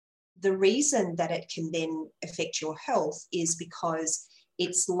the reason that it can then affect your health is because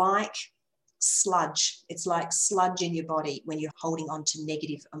it's like sludge. It's like sludge in your body when you're holding on to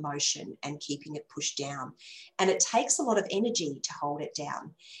negative emotion and keeping it pushed down. And it takes a lot of energy to hold it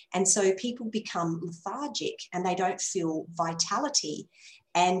down. And so people become lethargic and they don't feel vitality.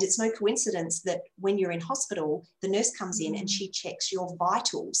 And it's no coincidence that when you're in hospital, the nurse comes in and she checks your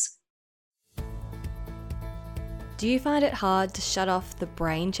vitals. Do you find it hard to shut off the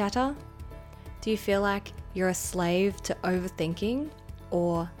brain chatter? Do you feel like you're a slave to overthinking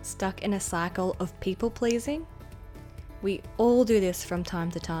or stuck in a cycle of people-pleasing? We all do this from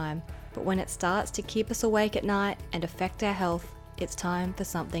time to time, but when it starts to keep us awake at night and affect our health, it's time for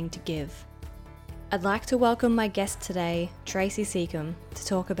something to give. I'd like to welcome my guest today, Tracey Secombe, to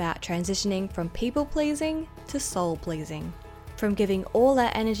talk about transitioning from people-pleasing to soul-pleasing, from giving all our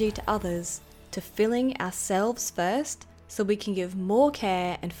energy to others to filling ourselves first so we can give more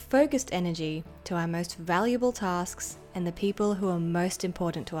care and focused energy to our most valuable tasks and the people who are most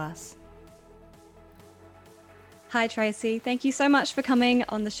important to us. Hi Tracey, thank you so much for coming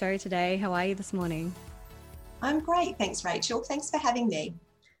on the show today. How are you this morning? I'm great, thanks Rachel. Thanks for having me.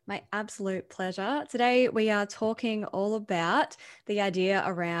 My absolute pleasure. Today we are talking all about the idea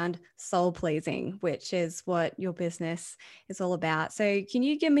around soul pleasing, which is what your business is all about. So can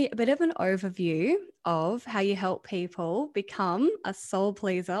you give me a bit of an overview of how you help people become a soul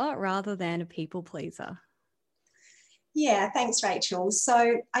pleaser rather than a people pleaser? Yeah, thanks, Rachel.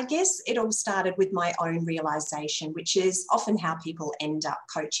 So I guess it all started with my own realization, which is often how people end up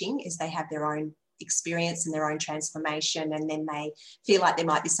coaching, is they have their own experience and their own transformation, and then they feel like there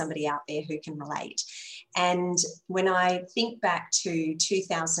might be somebody out there who can relate. And when I think back to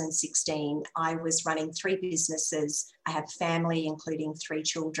 2016, I was running 3 businesses. I had family, including 3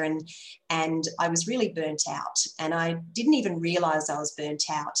 children, and I was really burnt out. And I didn't even realize I was burnt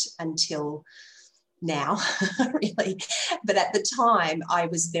out until now, really. But at the time, I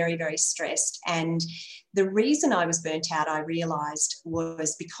was very, very stressed. And the reason I was burnt out, I realised,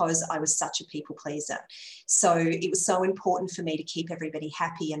 was because I was such a people pleaser. So it was so important for me to keep everybody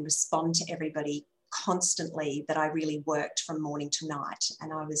happy and respond to everybody constantly that I really worked from morning to night.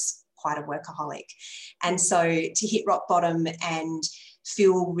 And I was quite a workaholic. And so to hit rock bottom and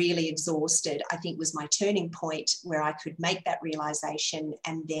feel really exhausted, I think was my turning point where I could make that realization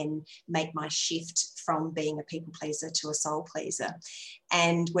and then make my shift from being a people pleaser to a soul pleaser.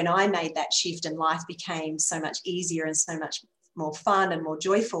 And when I made that shift and life became so much easier and so much more fun and more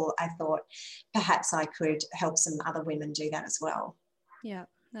joyful, I thought perhaps I could help some other women do that as well. Yeah.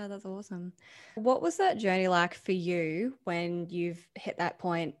 No, that's awesome. What was that journey like for you when you've hit that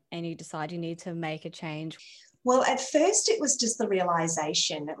point and you decide you need to make a change? Well, at first it was just the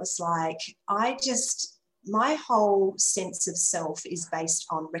realization. It was like, my whole sense of self is based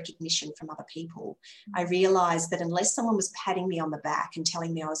on recognition from other people. I realized that unless someone was patting me on the back and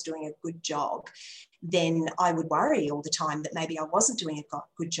telling me I was doing a good job, then I would worry all the time that maybe I wasn't doing a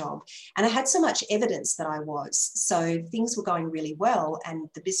good job. And I had so much evidence that I was. So things were going really well and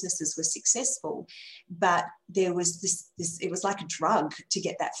the businesses were successful. But there was this it was like a drug to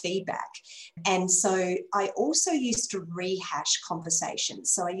get that feedback. And so I also used to rehash conversations.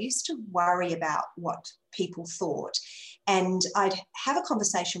 So I used to worry about what people thought. And I'd have a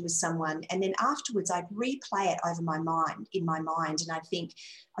conversation with someone and then afterwards I'd replay it in my mind, and I'd think,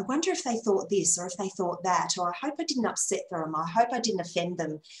 I wonder if they thought this or if they thought that, or I hope I didn't upset them, I hope I didn't offend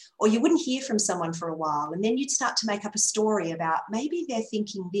them. Or you wouldn't hear from someone for a while and then you'd start to make up a story about maybe they're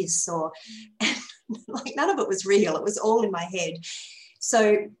thinking this, or like none of it was real. It was all in my head.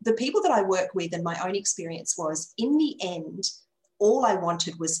 So the people that I work with and my own experience was, in the end, all I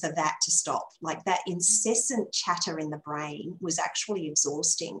wanted was for that to stop. Like that incessant chatter in the brain was actually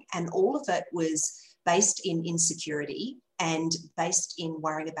exhausting. And all of it was based in insecurity and based in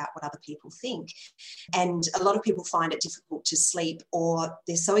worrying about what other people think. And a lot of people find it difficult to sleep, or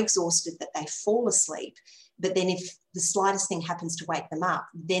they're so exhausted that they fall asleep. But then if the slightest thing happens to wake them up,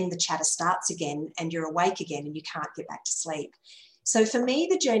 then the chatter starts again and you're awake again and you can't get back to sleep. So for me,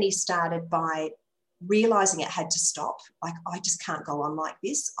 the journey started by realizing it had to stop. Like, I just can't go on like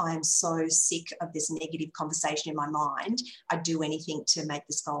this. I am so sick of this negative conversation in my mind. I'd do anything to make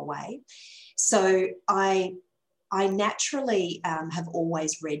this go away. So I naturally have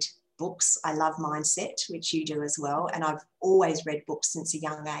always read books. I love mindset, which you do as well. And I've always read books since a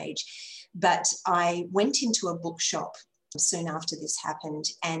young age. But I went into a bookshop soon after this happened,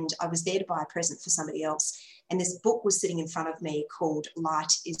 and I was there to buy a present for somebody else. And this book was sitting in front of me called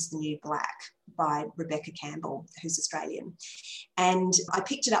Light is the New Black by Rebecca Campbell, who's Australian. And I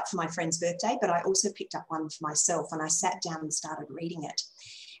picked it up for my friend's birthday, but I also picked up one for myself, and I sat down and started reading it.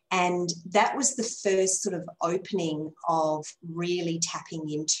 And that was the first sort of opening of really tapping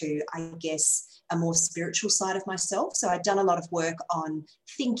into, I guess, a more spiritual side of myself. So I'd done a lot of work on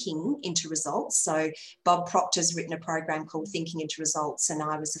thinking into results. So Bob Proctor's written a program called Thinking into Results, and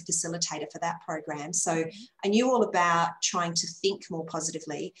I was a facilitator for that program. So I knew all about trying to think more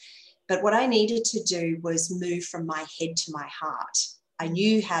positively. But what I needed to do was move from my head to my heart. I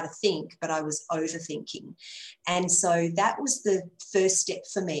knew how to think, but I was overthinking. And so that was the first step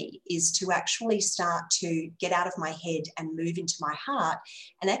for me, is to actually start to get out of my head and move into my heart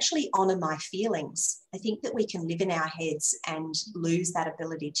and actually honour my feelings. I think that we can live in our heads and lose that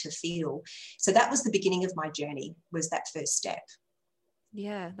ability to feel. So that was the beginning of my journey, was that first step.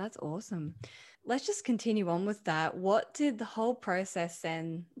 Yeah, that's awesome. Let's just continue on with that. What did the whole process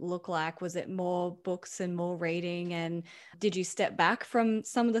then look like? Was it more books and more reading? And did you step back from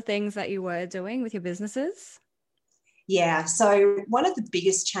some of the things that you were doing with your businesses? Yeah, so one of the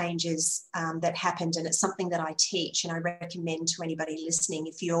biggest changes that happened, and it's something that I teach and I recommend to anybody listening,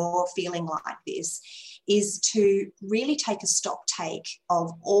 if you're feeling like this, is to really take a stock take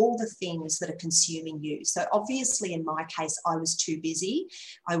of all the things that are consuming you. So obviously in my case, I was too busy.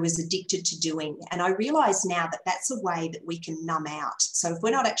 I was addicted to doing. And I realise now that that's a way that we can numb out. So if we're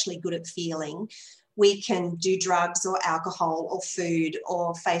not actually good at feeling, we can do drugs or alcohol or food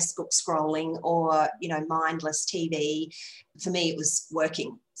or Facebook scrolling or, mindless TV. For me, it was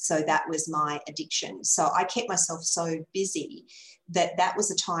working. So that was my addiction. So I kept myself so busy that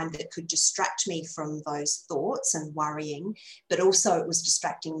was a time that could distract me from those thoughts and worrying, but also it was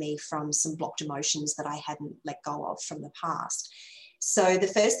distracting me from some blocked emotions that I hadn't let go of from the past. So the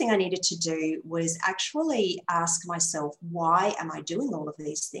first thing I needed to do was actually ask myself, why am I doing all of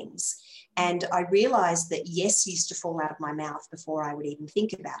these things? And I realized that yes used to fall out of my mouth before I would even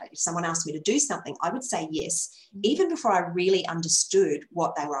think about it. If someone asked me to do something, I would say yes, even before I really understood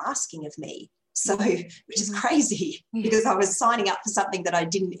what they were asking of me. So, which is crazy, because I was signing up for something that I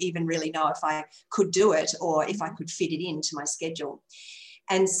didn't even really know if I could do it or if I could fit it into my schedule.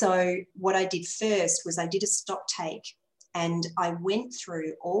 And so what I did first was I did a stock take, and I went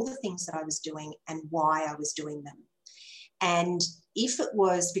through all the things that I was doing and why I was doing them. And if it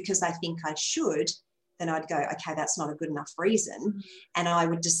was because I think I should, then I'd go, okay, that's not a good enough reason. And I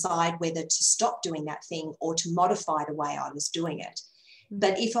would decide whether to stop doing that thing or to modify the way I was doing it.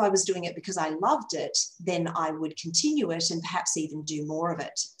 But if I was doing it because I loved it, then I would continue it and perhaps even do more of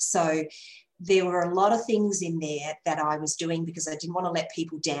it. So there were a lot of things in there that I was doing because I didn't want to let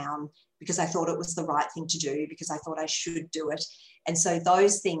people down, because I thought it was the right thing to do, because I thought I should do it. And so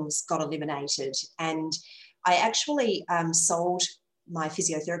those things got eliminated. And I actually sold my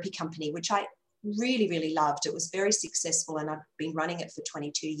physiotherapy company, which I really, really loved. It was very successful and I've been running it for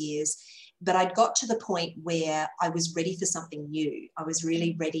 22 years. But I'd got to the point where I was ready for something new. I was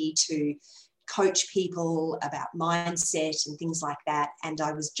really ready to coach people about mindset and things like that. And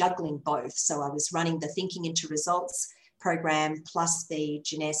I was juggling both. So I was running the Thinking into Results program plus the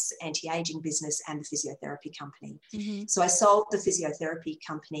Jeunesse anti-aging business and the physiotherapy company. So I sold the physiotherapy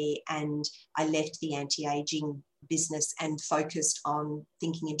company and I left the anti-aging business and focused on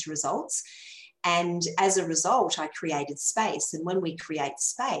Thinking into Results. And as a result, I created space. And when we create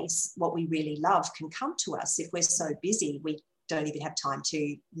space, what we really love can come to us. If we're so busy, we don't even have time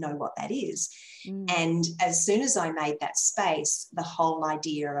to know what that is. And as soon as I made that space, the whole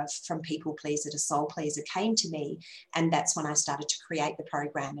idea of from people pleaser to soul pleaser came to me. And that's when I started to create the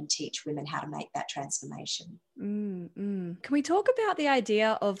program and teach women how to make that transformation. Can we talk about the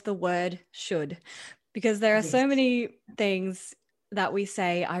idea of the word should? Because there are so many things that we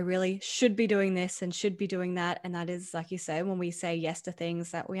say, I really should be doing this and should be doing that. And that is, like you said, when we say yes to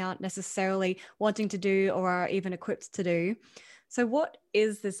things that we aren't necessarily wanting to do or are even equipped to do. So what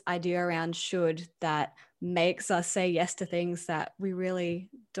is this idea around should that makes us say yes to things that we really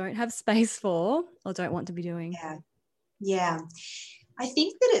don't have space for or don't want to be doing? Yeah. I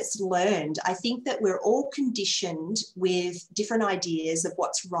think that it's learned. I think that we're all conditioned with different ideas of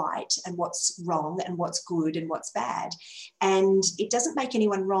what's right and what's wrong and what's good and what's bad. And it doesn't make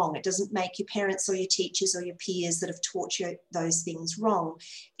anyone wrong. It doesn't make your parents or your teachers or your peers that have taught you those things wrong.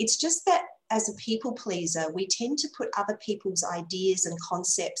 It's just that as a people pleaser, we tend to put other people's ideas and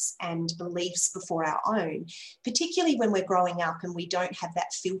concepts and beliefs before our own, particularly when we're growing up and we don't have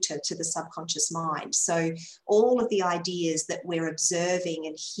that filter to the subconscious mind. So all of the ideas that we're observing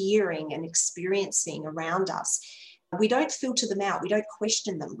and hearing and experiencing around us, we don't filter them out. We don't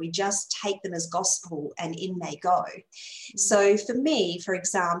question them. We just take them as gospel and in they go. So for me, for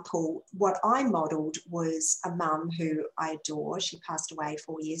example, what I modelled was a mum who I adore. She passed away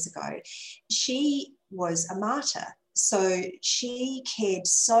 4 years ago. She was a martyr. So she cared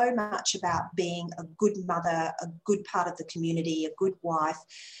so much about being a good mother, a good part of the community, a good wife,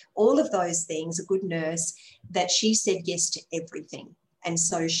 all of those things, a good nurse, that she said yes to everything. And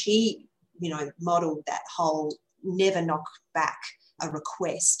so she, modeled that whole never knock back a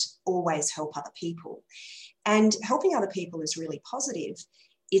request, always help other people. And helping other people is really positive.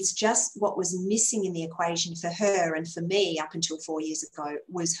 It's just what was missing in the equation for her and for me up until 4 years ago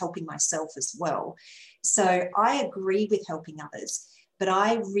was helping myself as well. So I agree with helping others, but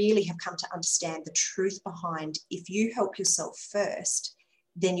I really have come to understand the truth behind if you help yourself first,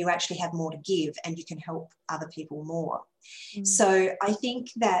 then you actually have more to give and you can help other people more. So I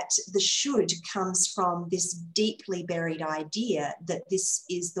think that the should comes from this deeply buried idea that this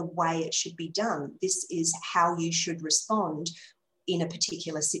is the way it should be done. This is how you should respond in a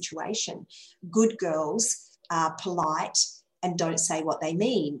particular situation. Good girls are polite and don't say what they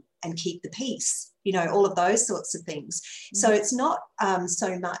mean and keep the peace, all of those sorts of things. So it's not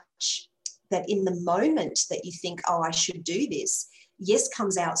so much that in the moment that you think, oh, I should do this, yes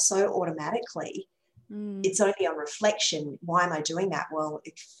comes out so automatically. It's only on reflection, why am I doing that? Well,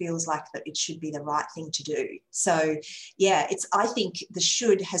 it feels like that it should be the right thing to do. So, yeah, I think the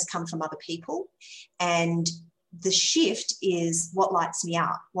should has come from other people, and the shift is what lights me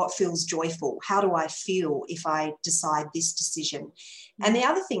up, what feels joyful, how do I feel if I decide this decision? And the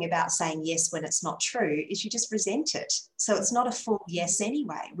other thing about saying yes when it's not true is you just resent it. So it's not a full yes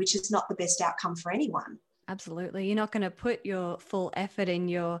anyway, which is not the best outcome for anyone. Absolutely. You're not going to put your full effort in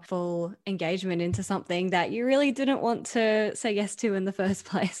your full engagement into something that you really didn't want to say yes to in the first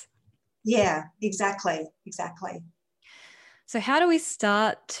place. Yeah, exactly. So how do we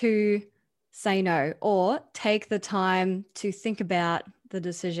start to say no or take the time to think about the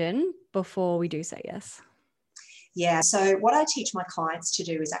decision before we do say yes? Yeah, so what I teach my clients to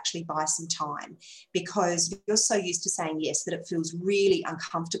do is actually buy some time, because you're so used to saying yes that it feels really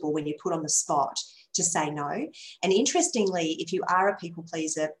uncomfortable when you're put on the spot to say no. And interestingly, if you are a people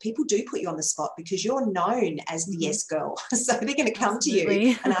pleaser, people do put you on the spot because you're known as the yes girl. So they're going to come to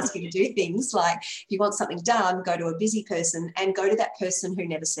you and ask you to do things like, if you want something done, go to a busy person and go to that person who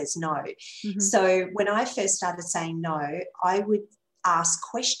never says no. So when I first started saying no, I would ask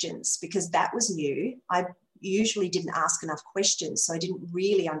questions because that was new. I usually didn't ask enough questions, so I didn't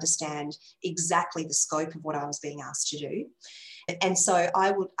really understand exactly the scope of what I was being asked to do. And so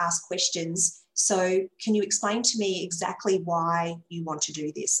I would ask questions. So can you explain to me exactly why you want to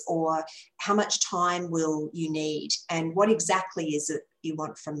do this, or how much time will you need, and what exactly is it you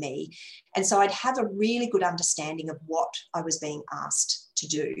want from me? And so I'd have a really good understanding of what I was being asked to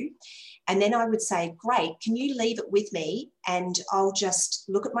do. And then I would say, great, can you leave it with me and I'll just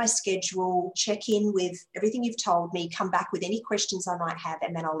look at my schedule, check in with everything you've told me, come back with any questions I might have,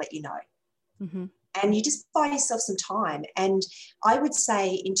 and then I'll let you know. And you just buy yourself some time. And I would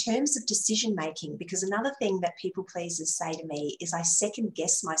say in terms of decision making, because another thing that people pleasers say to me is I second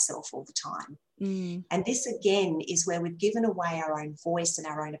guess myself all the time. And this again is where we've given away our own voice and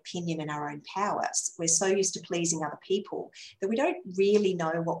our own opinion and our own powers. We're so used to pleasing other people that we don't really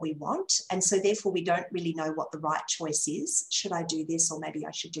know what we want. And so therefore we don't really know what the right choice is. Should I do this, or maybe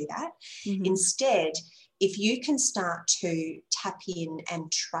I should do that? Instead, if you can start to tap in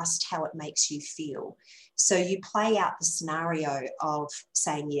and trust how it makes you feel. So you play out the scenario of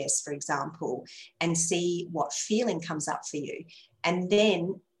saying yes, for example, and see what feeling comes up for you. And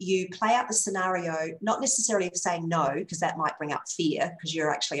then you play out the scenario, not necessarily of saying no, because that might bring up fear because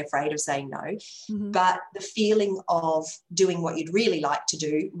you're actually afraid of saying no, but the feeling of doing what you'd really like to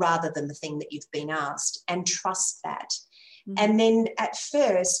do rather than the thing that you've been asked, and trust that. And then at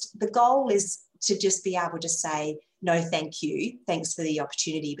first, the goal is to just be able to say, no, thank you. Thanks for the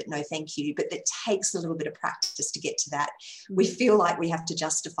opportunity, but no, thank you. But it takes a little bit of practice to get to that. We feel like we have to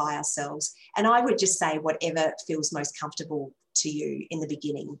justify ourselves. And I would just say whatever feels most comfortable to you in the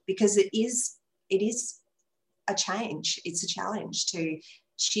beginning, because it is a change. It's a challenge to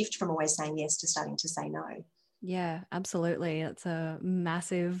shift from always saying yes to starting to say no. Yeah, absolutely. It's a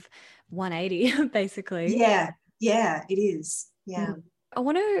massive 180, basically. Yeah, it is. Yeah. I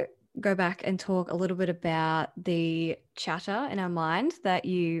want to go back and talk a little bit about the chatter in our mind that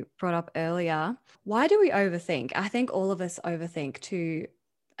you brought up earlier. Why do we overthink? I think all of us overthink to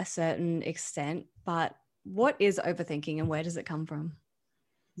a certain extent, but what is overthinking and where does it come from?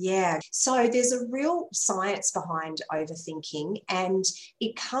 Yeah, so there's a real science behind overthinking, and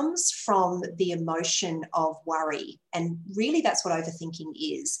it comes from the emotion of worry. And really that's what overthinking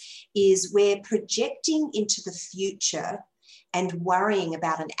is we're projecting into the future and worrying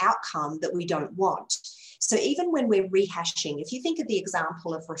about an outcome that we don't want. So even when we're rehashing, if you think of the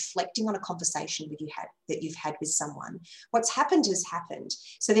example of reflecting on a conversation that you've had with someone, what's happened has happened.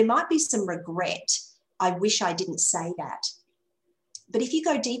 So there might be some regret. I wish I didn't say that. But if you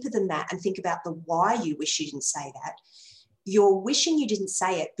go deeper than that and think about the why you wish you didn't say that, you're wishing you didn't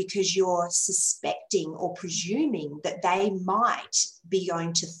say it because you're suspecting or presuming that they might be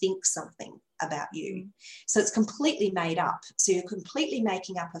going to think something about you. So it's completely made up. So you're completely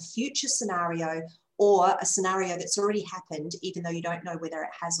making up a future scenario or a scenario that's already happened, even though you don't know whether it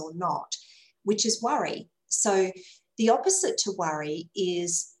has or not, which is worry. So the opposite to worry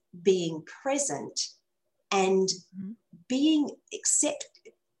is being present and being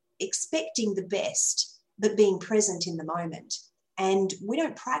expecting the best, but being present in the moment. And we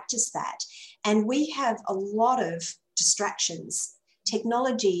don't practice that. And we have a lot of distractions.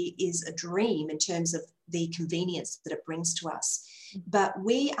 Technology is a dream in terms of the convenience that it brings to us. But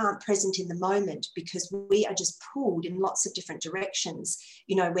we aren't present in the moment because we are just pulled in lots of different directions.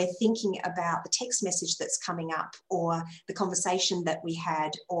 You know, we're thinking about the text message that's coming up or the conversation that we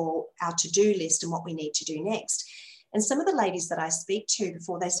had or our to-do list and what we need to do next. And some of the ladies that I speak to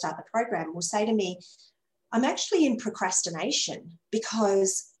before they start the program will say to me, I'm actually in procrastination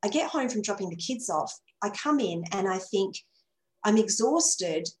because I get home from dropping the kids off. I come in and I think, I'm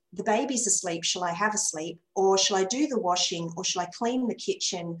exhausted. The baby's asleep. Shall I have a sleep? Or shall I do the washing? Or shall I clean the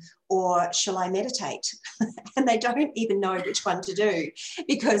kitchen? Or shall I meditate? And they don't even know which one to do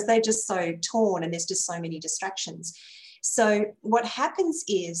because they're just so torn and there's just so many distractions. So what happens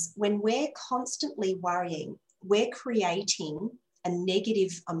is when we're constantly worrying, we're creating a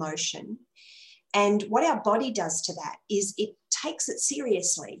negative emotion. And what our body does to that is it takes it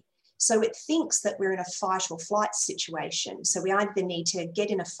seriously. So it thinks that we're in a fight or flight situation. So we either need to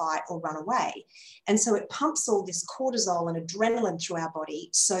get in a fight or run away. And so it pumps all this cortisol and adrenaline through our body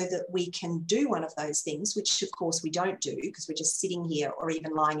so that we can do one of those things, which of course we don't do because we're just sitting here or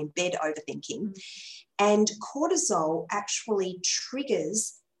even lying in bed overthinking. And cortisol actually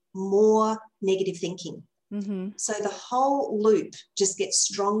triggers more negative thinking. So the whole loop just gets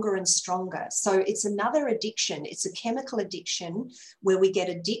stronger and stronger. So it's another addiction. It's a chemical addiction where we get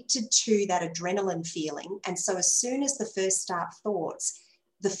addicted to that adrenaline feeling. And so as soon as the first thought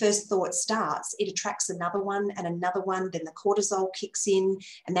starts, it attracts another one and another one. Then the cortisol kicks in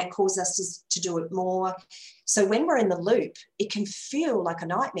and that causes us to do it more. So when we're in the loop, it can feel like a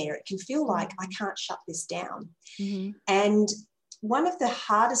nightmare. It can feel like I can't shut this down. And one of the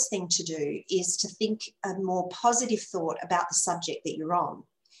hardest things to do is to think a more positive thought about the subject that you're on.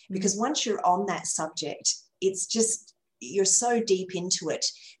 Because once you're on that subject, it's just, you're so deep into it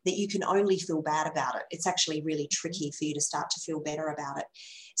that you can only feel bad about it. It's actually really tricky for you to start to feel better about it.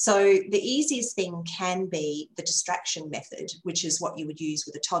 So the easiest thing can be the distraction method, which is what you would use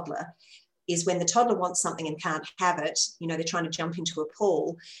with a toddler. Is when the toddler wants something and can't have it, you know, they're trying to jump into a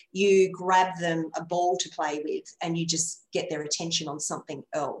pool, you grab them a ball to play with and you just get their attention on something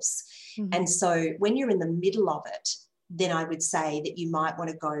else. And so when you're in the middle of it, then I would say that you might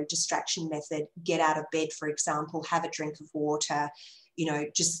want to go distraction method, get out of bed, for example, have a drink of water, you know,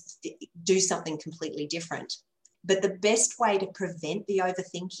 just do something completely different. But the best way to prevent the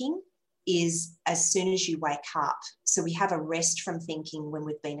overthinking is as soon as you wake up. So we have a rest from thinking when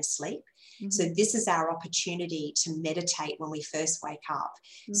we've been asleep. So this is our opportunity to meditate when we first wake up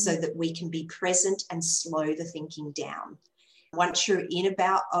so that we can be present and slow the thinking down. Once you're in a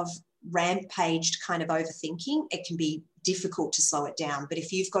bout of rampaged kind of overthinking, it can be difficult to slow it down. But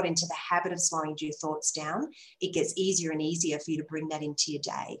if you've got into the habit of slowing your thoughts down, it gets easier and easier for you to bring that into your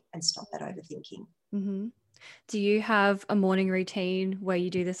day and stop that overthinking. Do you have a morning routine where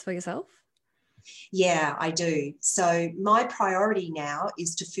you do this for yourself? Yeah, I do. So my priority now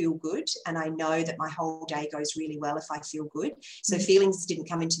is to feel good. And I know that my whole day goes really well if I feel good. So feelings didn't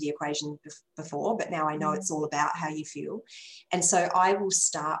come into the equation before, but now I know it's all about how you feel. And so I will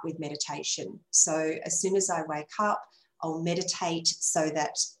start with meditation. So as soon as I wake up, I'll meditate so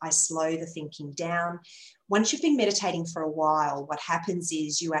that I slow the thinking down. Once you've been meditating for a while, what happens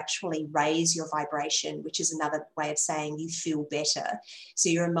is you actually raise your vibration, which is another way of saying you feel better. So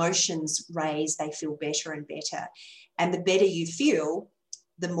your emotions raise, they feel better and better. And the better you feel,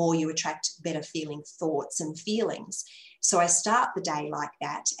 the more you attract better feeling thoughts and feelings. So I start the day like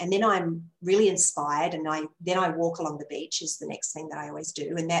that. And then I'm really inspired. And then I walk along the beach is the next thing that I always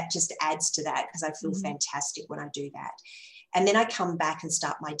do. And that just adds to that because I feel fantastic when I do that. And then I come back and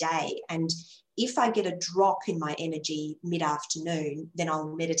start my day. And if I get a drop in my energy mid-afternoon, then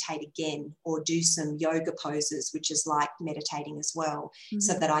I'll meditate again or do some yoga poses, which is like meditating as well,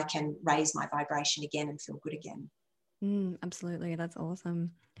 so that I can raise my vibration again and feel good again. Absolutely. That's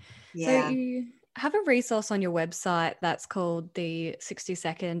awesome. Yeah. So have a resource on your website that's called the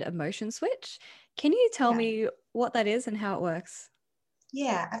 60-second emotion switch. Can you tell me what that is and how it works?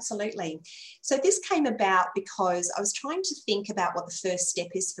 Yeah, absolutely. So this came about because I was trying to think about what the first step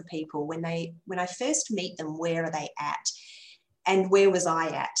is for people when I first meet them. Where are they at? And where was I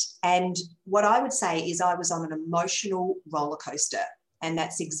at? And what I would say is I was on an emotional roller coaster. And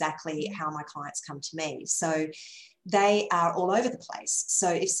that's exactly how my clients come to me. So they are all over the place. So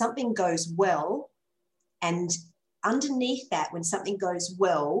if something goes well, and underneath that, when something goes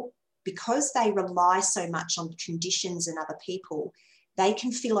well, because they rely so much on conditions and other people, they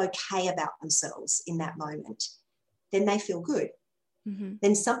can feel okay about themselves in that moment. Then they feel good. Mm-hmm.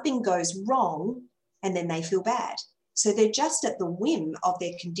 Then something goes wrong and then they feel bad. So they're just at the whim of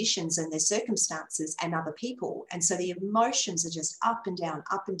their conditions and their circumstances and other people. And so the emotions are just up and down,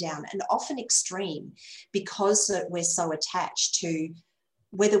 and often extreme, because we're so attached to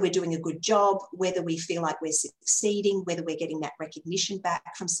whether we're doing a good job, whether we feel like we're succeeding, whether we're getting that recognition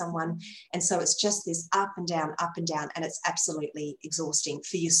back from someone. And so it's just this up and down, and it's absolutely exhausting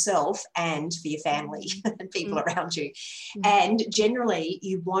for yourself and for your family and people around you. And generally,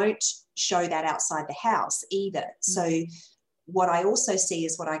 you won't show that outside the house either. So what I also see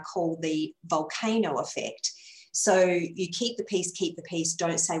is what I call the volcano effect. So you keep the peace,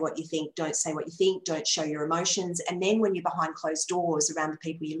 don't say what you think, don't show your emotions. And then when you're behind closed doors around the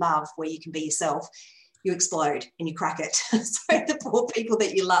people you love, where you can be yourself, you explode and you crack it. So the poor people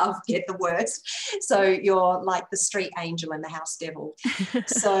that you love get the worst. So you're like the street angel and the house devil.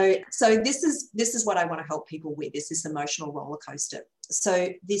 So this is what I want to help people with, is this emotional roller coaster. So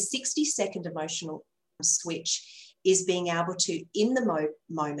this 60-second emotional switch is being able to, in the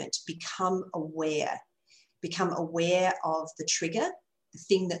moment, become aware of the trigger, the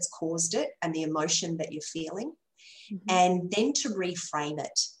thing that's caused it, and the emotion that you're feeling, and then to reframe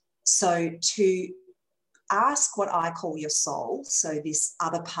it. So to ask what I call your soul, so this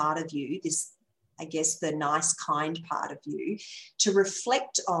other part of you, this, I guess, the nice, kind part of you, to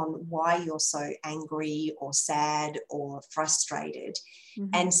reflect on why you're so angry or sad or frustrated,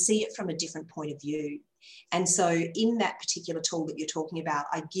 and see it from a different point of view. And so in that particular tool that you're talking about,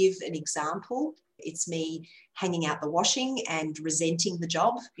 I give an example. It's me hanging out the washing and resenting the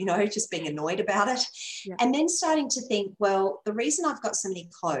job, just being annoyed about it. Yeah. And then starting to think, well, the reason I've got so many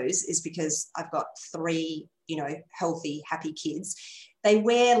clothes is because I've got 3, healthy, happy kids. They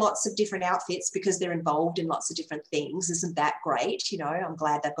wear lots of different outfits because they're involved in lots of different things. Isn't that great? I'm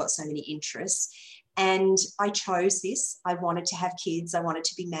glad they've got so many interests. And I chose this. I wanted to have kids. I wanted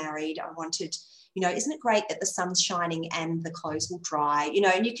to be married. I wanted... isn't it great that the sun's shining and the clothes will dry?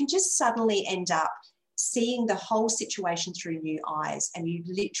 And you can just suddenly end up seeing the whole situation through new eyes, and you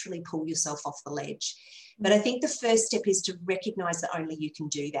literally pull yourself off the ledge. But I think the first step is to recognize that only you can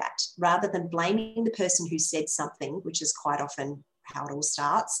do that, rather than blaming the person who said something, which is quite often how it all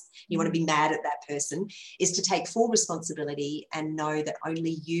starts. You want to be mad at that person, is to take full responsibility and know that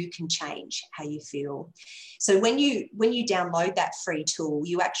only you can change how you feel. So when you download that free tool,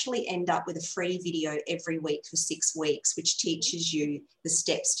 you actually end up with a free video every week for 6 weeks, which teaches you the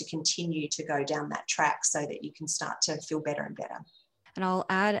steps to continue to go down that track so that you can start to feel better and better. And I'll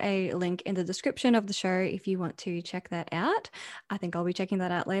add a link in the description of the show if you want to check that out. I think I'll be checking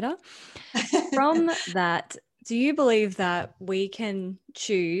that out later. From that, do you believe that we can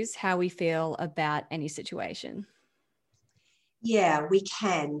choose how we feel about any situation? Yeah, we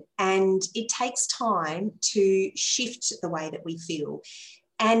can. And it takes time to shift the way that we feel.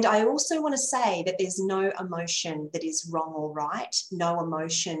 And I also want to say that there's no emotion that is wrong or right, no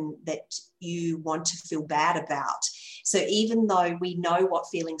emotion that you want to feel bad about. So even though we know what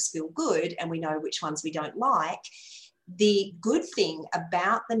feelings feel good and we know which ones we don't like, the good thing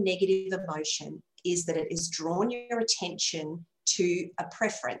about the negative emotion is that it has drawn your attention to a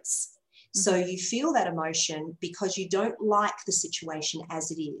preference. So you feel that emotion because you don't like the situation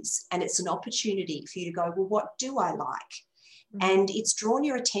as it is. And it's an opportunity for you to go, well, what do I like? And it's drawn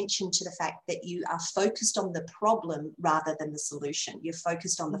your attention to the fact that you are focused on the problem rather than the solution. You're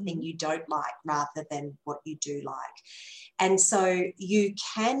focused on the thing you don't like rather than what you do like. And so you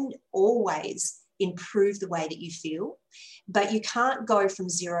can always improve the way that you feel, but you can't go from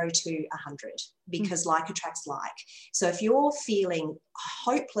 0 to 100 because like attracts like. So if you're feeling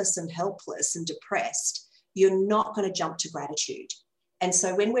hopeless and helpless and depressed, you're not going to jump to gratitude. And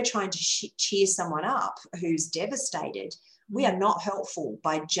so when we're trying to cheer someone up who's devastated, we are not helpful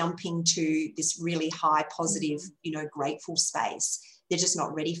by jumping to this really high positive, grateful space. They're just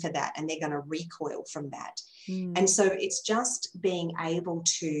not ready for that, and they're going to recoil from that. And so it's just being able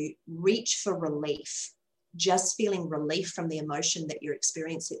to reach for relief, just feeling relief from the emotion that you're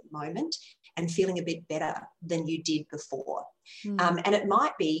experiencing at the moment, and feeling a bit better than you did before. Mm. And it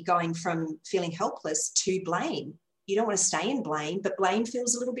might be going from feeling helpless to blame. You don't want to stay in blame, but blame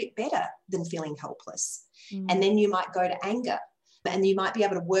feels a little bit better than feeling helpless. And then you might go to anger, and you might be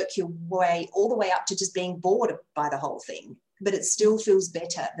able to work your way all the way up to just being bored by the whole thing, but it still feels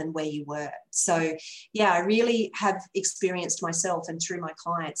better than where you were. So yeah, I really have experienced myself and through my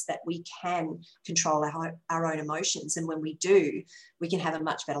clients that we can control our own emotions. And when we do, we can have a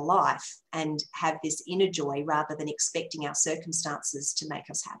much better life and have this inner joy rather than expecting our circumstances to make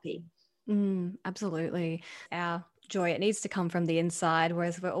us happy. Absolutely. Our joy, it needs to come from the inside,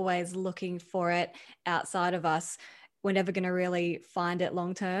 whereas we're always looking for it outside of us. We're never going to really find it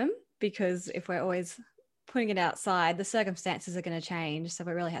long term, because if we're always putting it outside, the circumstances are going to change. So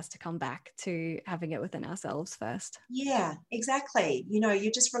it really has to come back to having it within ourselves first. Yeah, exactly. You know,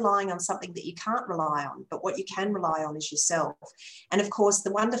 you're just relying on something that you can't rely on, but what you can rely on is yourself. And of course,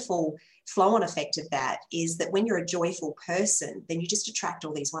 the wonderful flow-on effect of that is that when you're a joyful person, then you just attract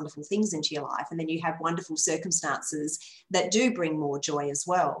all these wonderful things into your life, and then you have wonderful circumstances that do bring more joy as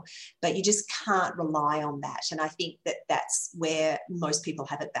well. But you just can't rely on that. And I think that that's where most people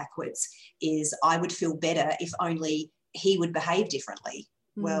have it backwards, is I would feel better if only he would behave differently.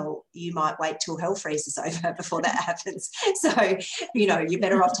 Well, you might wait till hell freezes over before that happens. So, you know, you're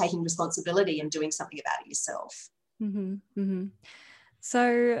better off taking responsibility and doing something about it yourself.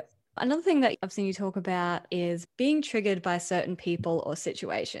 So another thing that I've seen you talk about is being triggered by certain people or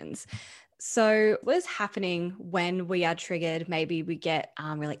situations. So what is happening when we are triggered? Maybe we get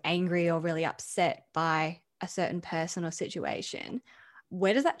really angry or really upset by a certain person or situation.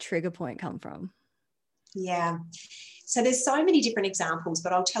 Where does that trigger point come from? Yeah. So there's so many different examples,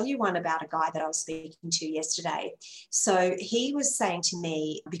 but I'll tell you one about a guy that I was speaking to yesterday. So he was saying to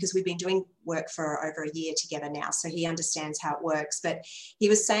me, because we've been doing work for over a year together now, so he understands how it works, but he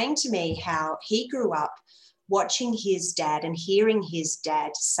was saying to me how he grew up watching his dad and hearing his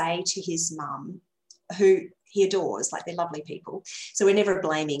dad say to his mum, who he adores, like they're lovely people. So we're never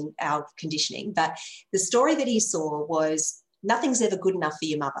blaming our conditioning, but the story that he saw was, nothing's ever good enough for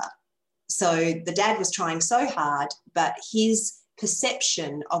your mother. So the dad was trying so hard, but his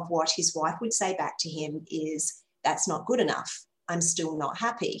perception of what his wife would say back to him is, that's not good enough. I'm still not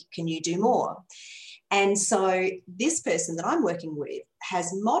happy. Can you do more? And so this person that I'm working with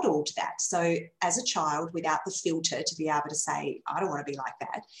has modeled that. So as a child, without the filter to be able to say, I don't want to be like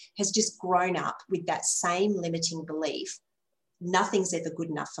that, has just grown up with that same limiting belief. Nothing's ever good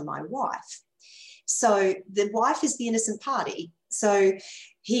enough for my wife. So the wife is the innocent party. So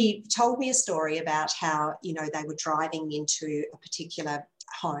he told me a story about how, you know, they were driving into a particular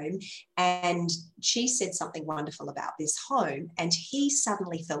home and she said something wonderful about this home and he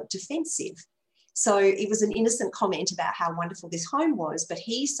suddenly felt defensive. So it was an innocent comment about how wonderful this home was, but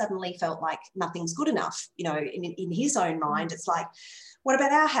he suddenly felt like nothing's good enough. You know, in his own mind, it's like, what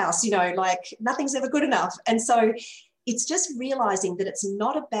about our house? You know, like nothing's ever good enough. And so it's just realizing that it's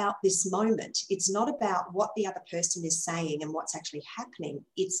not about this moment. It's not about what the other person is saying and what's actually happening.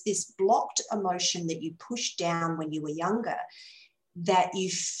 It's this blocked emotion that you pushed down when you were younger that you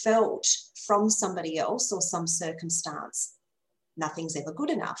felt from somebody else or some circumstance. Nothing's ever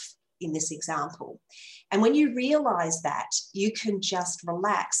good enough in this example. And when you realize that, you can just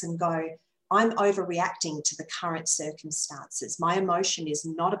relax and go, I'm overreacting to the current circumstances. My emotion is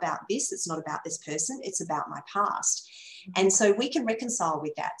not about this. It's not about this person. It's about my past. And so we can reconcile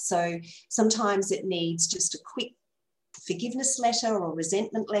with that. So sometimes it needs just a quick forgiveness letter or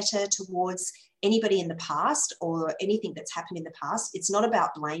resentment letter towards anybody in the past or anything that's happened in the past. It's not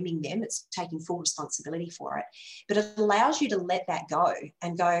about blaming them. It's taking full responsibility for it. But it allows you to let that go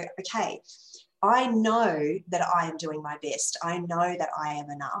and go, okay, I know that I am doing my best. I know that I am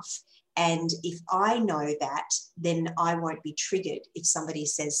enough. And if I know that, then I won't be triggered if somebody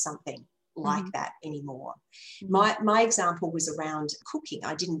says something like that anymore. My example was around cooking.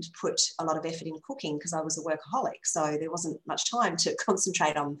 I didn't put a lot of effort in cooking because I was a workaholic. So there wasn't much time to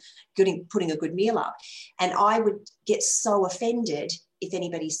concentrate on putting a good meal up. And I would get so offended if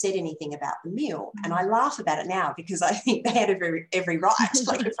anybody said anything about the meal. And I laugh about it now because I think they had every right.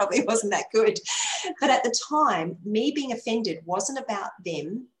 Like it probably wasn't that good. But at the time, me being offended wasn't about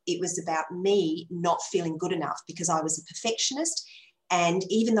them. It was about me not feeling good enough because I was a perfectionist. And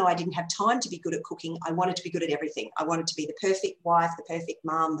even though I didn't have time to be good at cooking, I wanted to be good at everything. I wanted to be the perfect wife, the perfect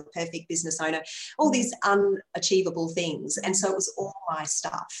mum, the perfect business owner, all these unachievable things. And so it was all my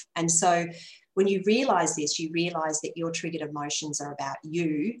stuff. And so when you realize this, you realize that your triggered emotions are about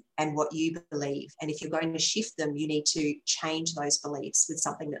you and what you believe. And if you're going to shift them, you need to change those beliefs with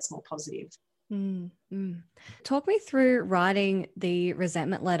something that's more positive. Mm, mm. Talk me through writing the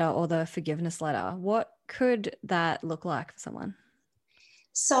resentment letter or the forgiveness letter. What could that look like for someone?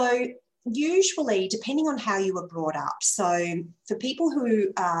 So usually, depending on how you were brought up, so for people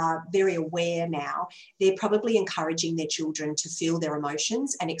who are very aware now, they're probably encouraging their children to feel their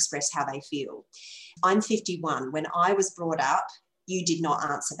emotions and express how they feel. I'm 51. When I was brought up, you did not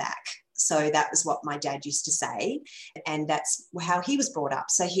answer back. So that was what my dad used to say. And that's how he was brought up.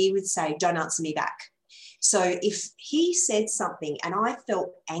 So he would say, don't answer me back. So if he said something and I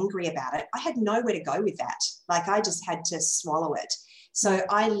felt angry about it, I had nowhere to go with that. Like I just had to swallow it. So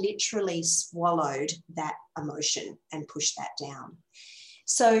I literally swallowed that emotion and pushed that down.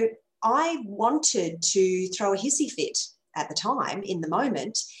 So I wanted to throw a hissy fit at the time, in the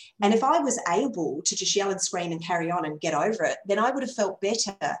moment. And if I was able to just yell and scream and carry on and get over it, then I would have felt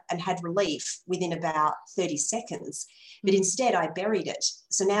better and had relief within about 30 seconds. But instead I buried it.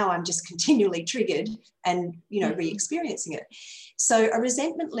 So now I'm just continually triggered and, re-experiencing it. So a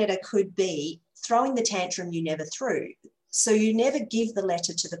resentment letter could be throwing the tantrum you never threw. So you never give the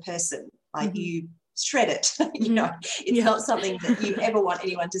letter to the person, like you shred it. It's not something that you ever want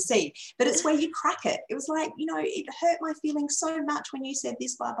anyone to see, but it's where you crack it. It was like, it hurt my feelings so much when you said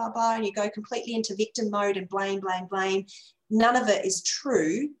this, blah, blah, blah, and you go completely into victim mode and blame, blame, blame. None of it is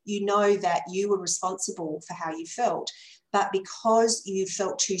true. You know that you were responsible for how you felt, but because you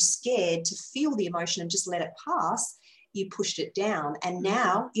felt too scared to feel the emotion and just let it pass, you pushed it down. And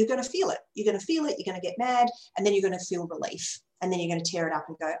now you're going to feel it. You're going to feel it. You're going to get mad, and then you're going to feel relief. And then you're going to tear it up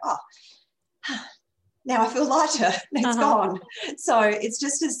and go, oh, now I feel lighter. It's gone. So it's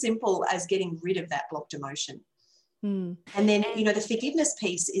just as simple as getting rid of that blocked emotion. And then, the forgiveness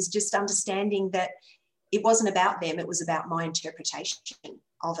piece is just understanding that it wasn't about them. It was about my interpretation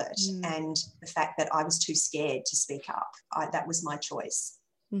of it and the fact that I was too scared to speak up. That was my choice.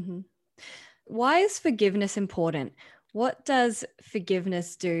 Why is forgiveness important? What does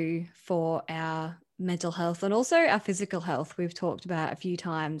forgiveness do for our mental health and also our physical health? We've talked about a few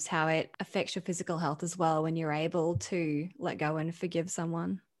times how it affects your physical health as well when you're able to let go and forgive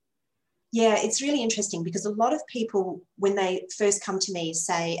someone. Yeah, it's really interesting because a lot of people, when they first come to me,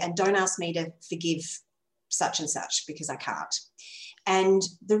 say, and don't ask me to forgive such and such because I can't. And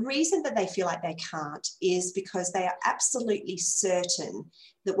the reason that they feel like they can't is because they are absolutely certain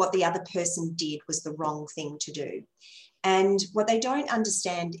that what the other person did was the wrong thing to do. And what they don't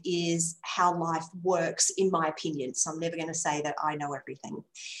understand is how life works, in my opinion. So I'm never going to say that I know everything.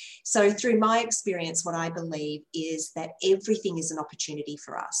 So through my experience, what I believe is that everything is an opportunity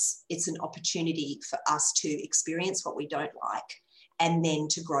for us. It's an opportunity for us to experience what we don't like and then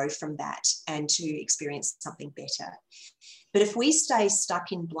to grow from that and to experience something better. But if we stay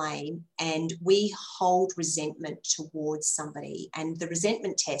stuck in blame and we hold resentment towards somebody, and the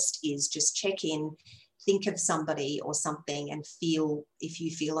resentment test is just check in, think of somebody or something and feel if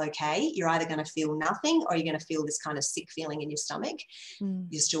you feel okay. You're either going to feel nothing or you're going to feel this kind of sick feeling in your stomach.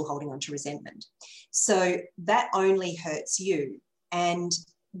 You're still holding on to resentment. So that only hurts you. And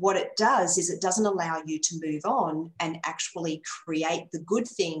what it does is it doesn't allow you to move on and actually create the good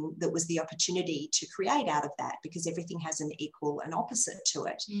thing that was the opportunity to create out of that, because everything has an equal and opposite to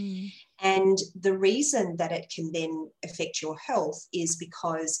it. And the reason that it can then affect your health is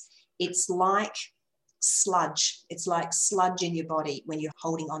because it's like sludge. It's like sludge in your body when you're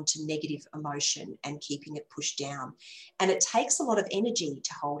holding on to negative emotion and keeping it pushed down. And it takes a lot of energy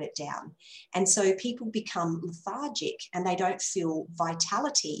to hold it down. And so people become lethargic and they don't feel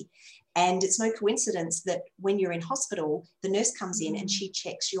vitality. And it's no coincidence that when you're in hospital, the nurse comes in and she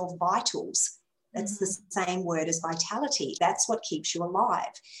checks your vitals. That's the same word as vitality. That's what keeps you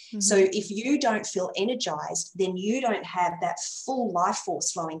alive. So if you don't feel energized, then you don't have that full life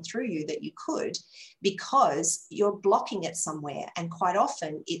force flowing through you that you could, because you're blocking it somewhere. And quite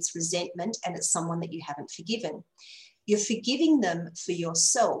often it's resentment and it's someone that you haven't forgiven. You're forgiving them for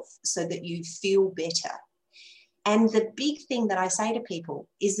yourself so that you feel better. And the big thing that I say to people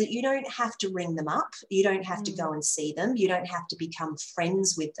is that you don't have to ring them up. You don't have to go and see them. You don't have to become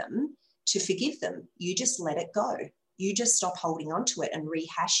friends with them to forgive them. You just let it go. You just stop holding on to it and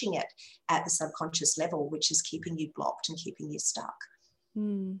rehashing it at the subconscious level, which is keeping you blocked and keeping you stuck.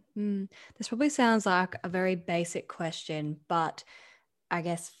 This probably sounds like a very basic question, but I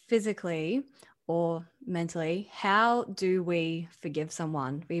guess physically or mentally, how do we forgive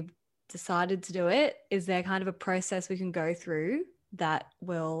someone? We've decided to do it. Is there kind of a process we can go through that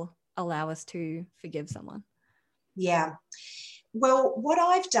will allow us to forgive someone? Yeah. Well, what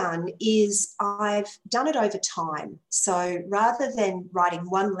I've done is I've done it over time. So rather than writing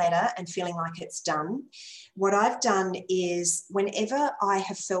one letter and feeling like it's done, what I've done is whenever I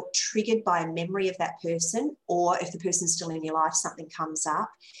have felt triggered by a memory of that person, or if the person's still in your life, something comes up,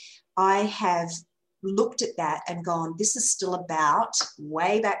 I have looked at that and gone, this is still about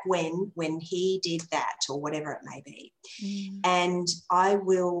way back when he did that, or whatever it may be. And I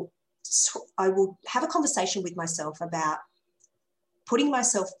will have a conversation with myself about putting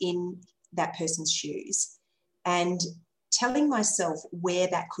myself in that person's shoes and telling myself where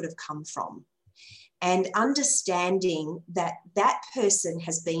that could have come from, and understanding that that person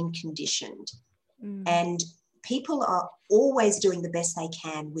has been conditioned and people are always doing the best they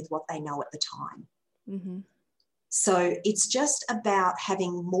can with what they know at the time. So it's just about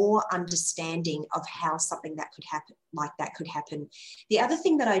having more understanding of how something that could happen, like that could happen. The other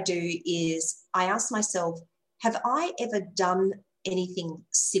thing that I do is I ask myself, have I ever done anything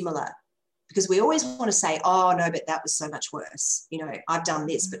similar? Because we always want to say, oh no, but that was so much worse. You know, I've done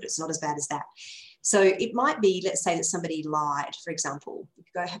this, but it's not as bad as that. So it might be, let's say that somebody lied, for example. You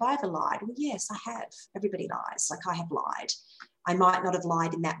could go, have I ever lied? Well, yes, I have. Everybody lies. Like, I have lied. I might not have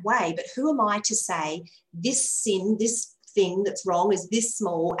lied in that way, but who am I to say this sin, this thing that's wrong is this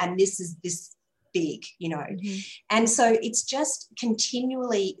small and this is this big, you know? And so it's just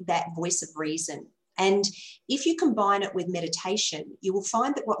continually that voice of reason. And if you combine it with meditation, you will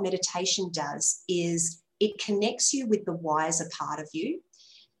find that what meditation does is it connects you with the wiser part of you,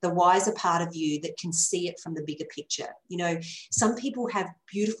 the wiser part of you that can see it from the bigger picture. You know, some people have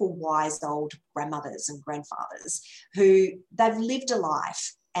beautiful, wise old grandmothers and grandfathers who they've lived a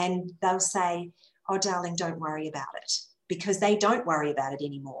life, and they'll say, oh, darling, don't worry about it, because they don't worry about it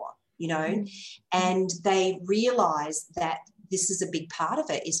anymore, you know, and they realize that this is a big part of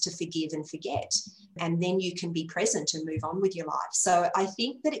it, is to forgive and forget. And then you can be present and move on with your life. So I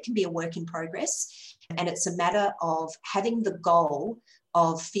think that it can be a work in progress, and it's a matter of having the goal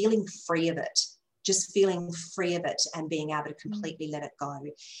of feeling free of it, just feeling free of it and being able to completely let it go.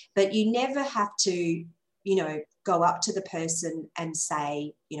 But you never have to, you know, go up to the person and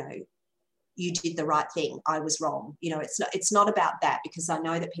say, you know, you did the right thing, I was wrong. You know, it's not about that, because I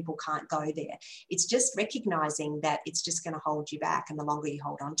know that people can't go there. It's just recognizing that it's just going to hold you back, and the longer you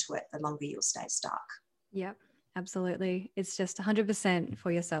hold on to it, the longer you'll stay stuck. Yep, absolutely. It's just 100%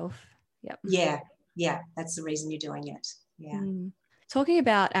 for yourself. Yep. Yeah, that's the reason you're doing it. Yeah. Talking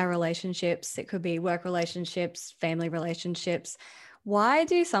about our relationships, it could be work relationships, family relationships. Why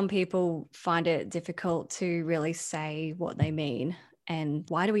do some people find it difficult to really say what they mean? And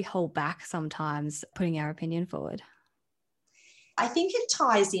why do we hold back sometimes putting our opinion forward? I think it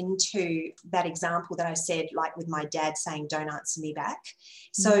ties into that example that I said, like with my dad saying, don't answer me back.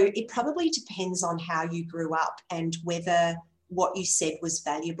 So it probably depends on how you grew up and whether what you said was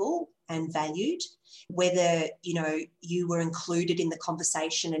valuable and valued, whether, you know, you were included in the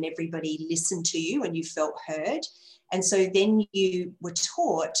conversation and everybody listened to you and you felt heard. And so then you were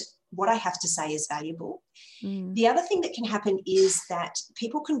taught what I have to say is valuable. The other thing that can happen is that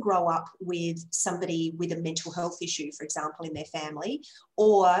people can grow up with somebody with a mental health issue, for example, in their family,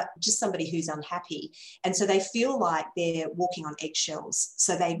 or just somebody who's unhappy. And so they feel like they're walking on eggshells.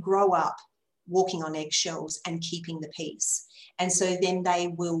 So they grow up walking on eggshells and keeping the peace. And so then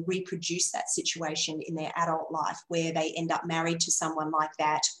they will reproduce that situation in their adult life, where they end up married to someone like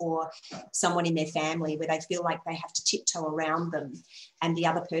that, or someone in their family where they feel like they have to tiptoe around them and the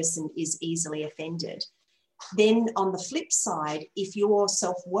other person is easily offended. Then on the flip side, if your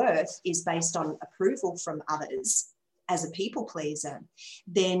self-worth is based on approval from others as a people pleaser,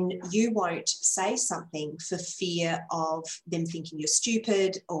 then you won't say something for fear of them thinking you're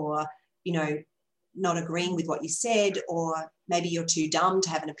stupid, or, you know, not agreeing with what you said, or maybe you're too dumb to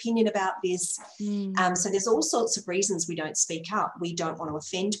have an opinion about this. So there's all sorts of reasons we don't speak up. We don't want to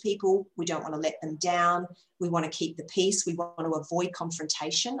offend people. We don't want to let them down. We want to keep the peace. We want to avoid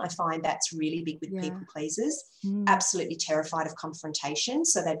confrontation. I find that's really big with people pleasers. Absolutely terrified of confrontation.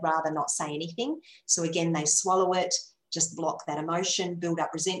 So they'd rather not say anything. So again, they swallow it, just block that emotion, build up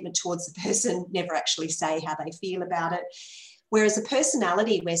resentment towards the person, never actually say how they feel about it. Whereas a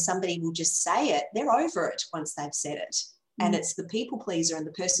personality where somebody will just say it, they're over it once they've said it. And it's the people pleaser and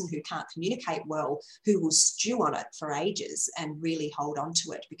the person who can't communicate well who will stew on it for ages and really hold on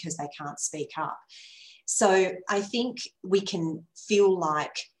to it because they can't speak up. So I think we can feel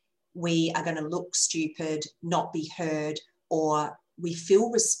like we are going to look stupid, not be heard, or we feel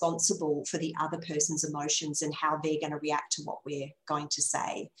responsible for the other person's emotions and how they're going to react to what we're going to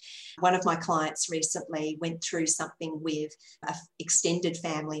say. One of my clients recently went through something with an extended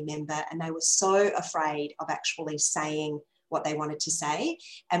family member, and they were so afraid of actually saying what they wanted to say.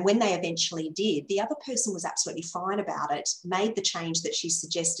 And when they eventually did, the other person was absolutely fine about it, made the change that she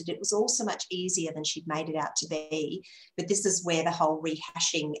suggested. It was all so much easier than she'd made it out to be. But this is where the whole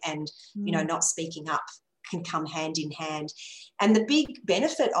rehashing and, not speaking up can come hand in hand. And the big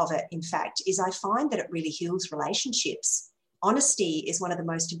benefit of it, in fact, is I find that it really heals relationships. Honesty is one of the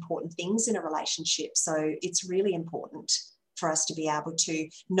most important things in a relationship. So it's really important for us to be able to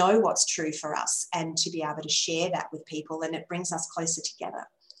know what's true for us and to be able to share that with people, and it brings us closer together.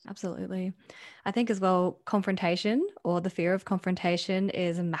 Absolutely. I think as well, confrontation or the fear of confrontation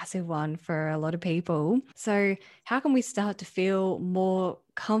is a massive one for a lot of people. So how can we start to feel more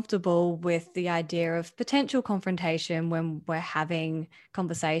comfortable with the idea of potential confrontation when we're having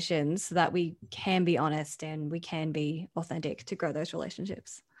conversations so that we can be honest and we can be authentic to grow those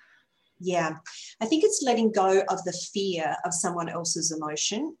relationships? Yeah, I think it's letting go of the fear of someone else's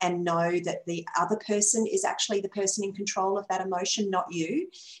emotion and know that the other person is actually the person in control of that emotion, not you.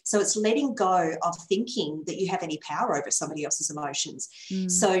 So it's letting go of thinking that you have any power over somebody else's emotions.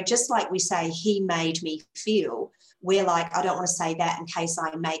 So just like we say, he made me feel, we're like, I don't want to say that in case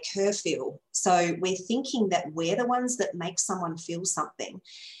I make her feel. So we're thinking that we're the ones that make someone feel something.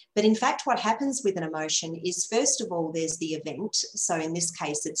 But in fact, what happens with an emotion is, first of all, there's the event. So in this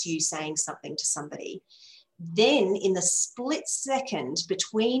case, it's you saying something to somebody. Then in the split second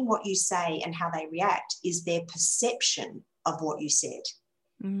between what you say and how they react is their perception of what you said.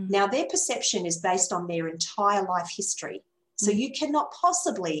 Now, their perception is based on their entire life history. So you cannot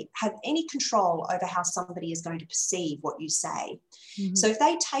possibly have any control over how somebody is going to perceive what you say. So if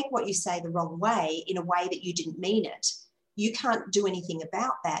they take what you say the wrong way, in a way that you didn't mean it, you can't do anything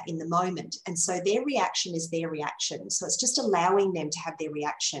about that in the moment. And so their reaction is their reaction. So it's just allowing them to have their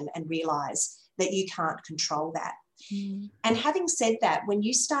reaction and realize that you can't control that. And having said that, when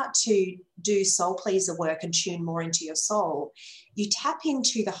you start to do soul pleaser work and tune more into your soul, you tap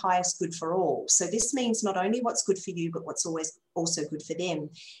into the highest good for all. So this means not only what's good for you, but what's always also good for them.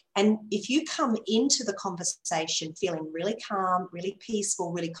 And if you come into the conversation feeling really calm, really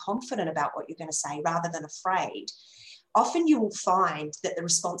peaceful, really confident about what you're going to say rather than afraid, often you will find that the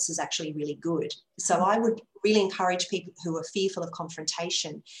response is actually really good. So I would really encourage people who are fearful of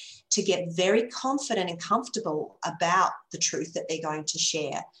confrontation to get very confident and comfortable about the truth that they're going to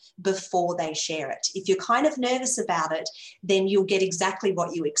share before they share it. If you're kind of nervous about it, then you'll get exactly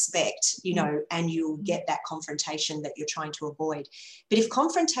what you expect, and you'll get that confrontation that you're trying to avoid. But if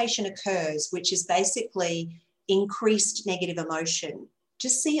confrontation occurs, which is basically increased negative emotion,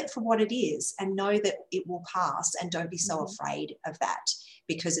 just see it for what it is and know that it will pass, and don't be so afraid of that,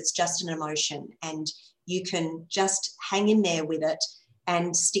 because it's just an emotion and you can just hang in there with it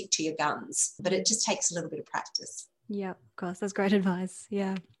and stick to your guns. But it just takes a little bit of practice. Yeah, of course. That's great advice.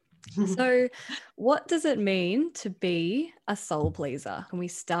 Yeah. So what does it mean to be a soul pleaser? When we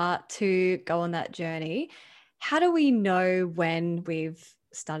start to go on that journey, how do we know when we've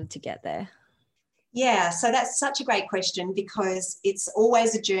started to get there? Yeah, so that's such a great question, because it's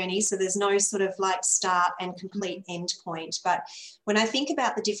always a journey. So there's no sort of like start and complete end point. But when I think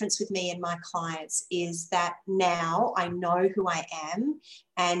about the difference with me and my clients is that now I know who I am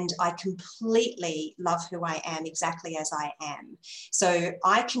and I completely love who I am exactly as I am. So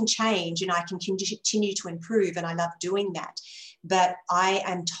I can change and I can continue to improve, and I love doing that. But I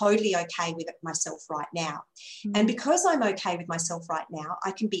am totally okay with myself right now. And because I'm okay with myself right now,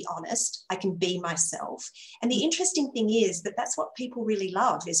 I can be honest, I can be myself. And the interesting thing is that that's what people really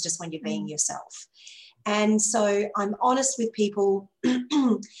love, is just when you're being yourself. And so I'm honest with people.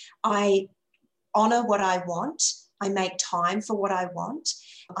 I honor what I want. I make time for what I want.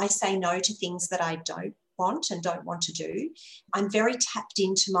 I say no to things that I don't want and don't want to do. I'm very tapped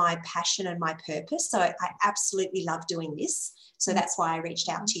into my passion and my purpose. So I absolutely love doing this. So that's why I reached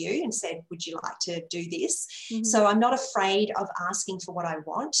out to you and said, would you like to do this? So I'm not afraid of asking for what I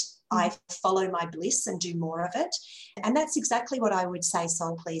want. I follow my bliss and do more of it. And that's exactly what I would say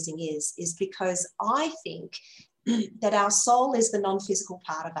soul pleasing is because I think that our soul is the non-physical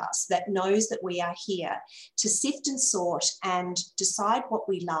part of us that knows that we are here to sift and sort and decide what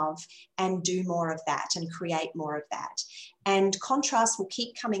we love and do more of that and create more of that. And contrast will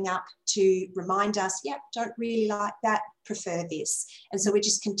keep coming up to remind us, yep, don't really like that, prefer this. And so we're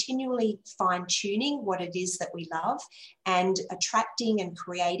just continually fine-tuning what it is that we love and attracting and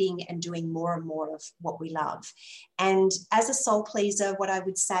creating and doing more and more of what we love. And as a soul pleaser, what I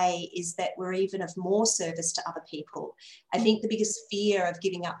would say is that we're even of more service to other people. I think the biggest fear of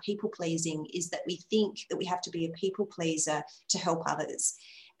giving up people pleasing is that we think that we have to be a people pleaser to help others.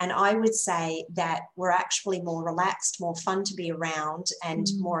 And I would say that we're actually more relaxed, more fun to be around, and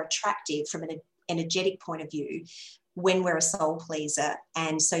more attractive from an energetic point of view when we're a soul pleaser.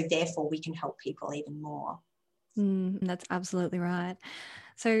 And so therefore we can help people even more. That's absolutely right.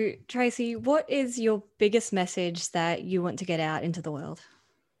 So, Tracey, what is your biggest message that you want to get out into the world?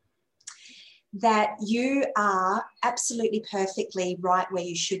 That you are absolutely perfectly right where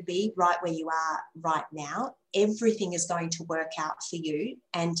you should be, right where you are right now. Everything is going to work out for you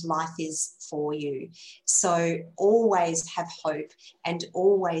and life is for you. So always have hope and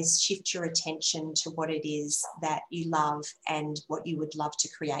always shift your attention to what it is that you love and what you would love to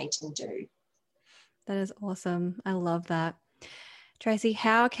create and do. That is awesome. I love that. Tracey,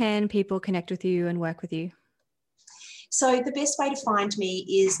 how can people connect with you and work with you? So the best way to find me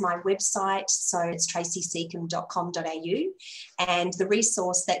is my website. So it's tracysecombe.com.au. And the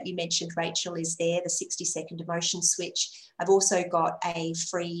resource that you mentioned, Rachel, is there, the 60-second emotion switch. I've also got a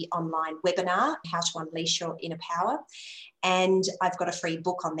free online webinar, How to Unleash Your Inner Power. And I've got a free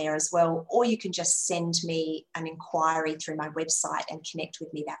book on there as well. Or you can just send me an inquiry through my website and connect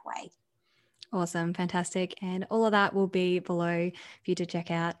with me that way. Awesome. Fantastic. And all of that will be below for you to check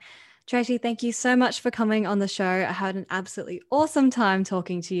out. Tracey, thank you so much for coming on the show. I had an absolutely awesome time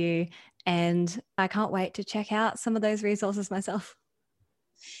talking to you, and I can't wait to check out some of those resources myself.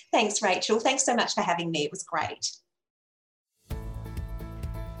 Thanks, Rachel. Thanks so much for having me. It was great.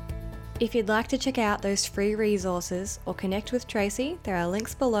 If you'd like to check out those free resources or connect with Tracey, there are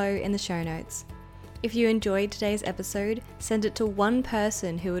links below in the show notes. If you enjoyed today's episode, send it to one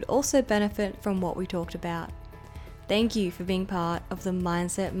person who would also benefit from what we talked about. Thank you for being part of the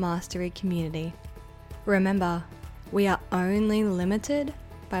Mindset Mastery community. Remember, we are only limited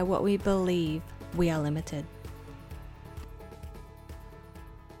by what we believe we are limited.